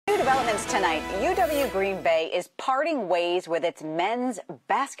developments tonight. UW Green Bay is parting ways with its men's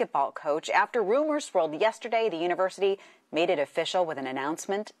basketball coach after rumors swirled yesterday. The university made it official with an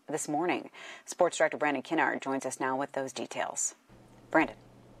announcement this morning. Sports Director Brandon Kinnard joins us now with those details. Brandon.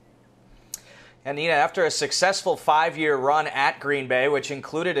 And Nina, after a successful 5-year run at Green Bay, which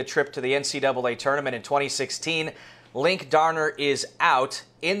included a trip to the NCAA tournament in 2016, Linc Darner is out.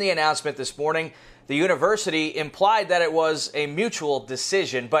 In the announcement this morning, the university implied that it was a mutual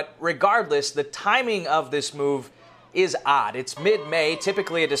decision, but regardless, the timing of this move is odd. It's mid-May.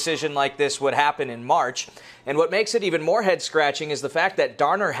 Typically, a decision like this would happen in March. And what makes it even more head-scratching is the fact that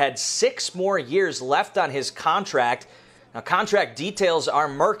Darner had 6 more years left on his contract. Now, contract details are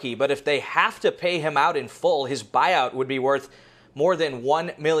murky, but if they have to pay him out in full, his buyout would be worth more than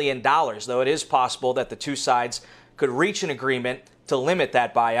 $1 million, though it is possible that the two sides could reach an agreement to limit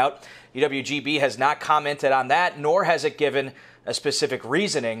that buyout. UWGB has not commented on that, nor has it given a specific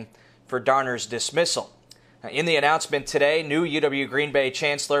reasoning for Darner's dismissal. Now, in the announcement today, new UW Green Bay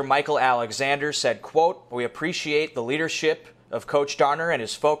Chancellor Michael Alexander said, quote, "We appreciate the leadership of Coach Darner and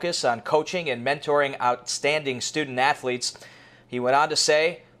his focus on coaching and mentoring outstanding student athletes." He went on to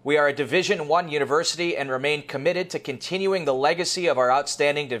say, "We are a Division I university and remain committed to continuing the legacy of our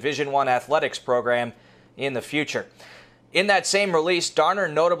outstanding Division I athletics program in the future." In that same release, Darner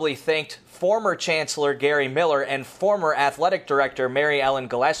notably thanked former Chancellor Gary Miller and former Athletic Director Mary Ellen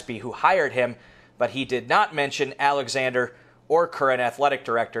Gillespie, who hired him, but he did not mention Alexander or current Athletic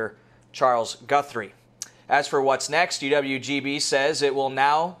Director Charles Guthrie. As for what's next, UWGB says it will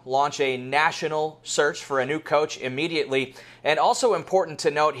now launch a national search for a new coach immediately. And also important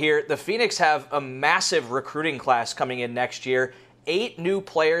to note here, the Phoenix have a massive recruiting class coming in next year. 8 new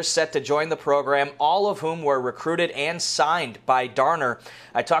players set to join the program, all of whom were recruited and signed by Darner.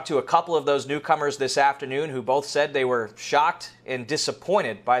 I talked to a couple of those newcomers this afternoon who both said they were shocked and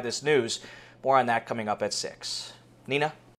disappointed by this news. More on that coming up at 6. Nina?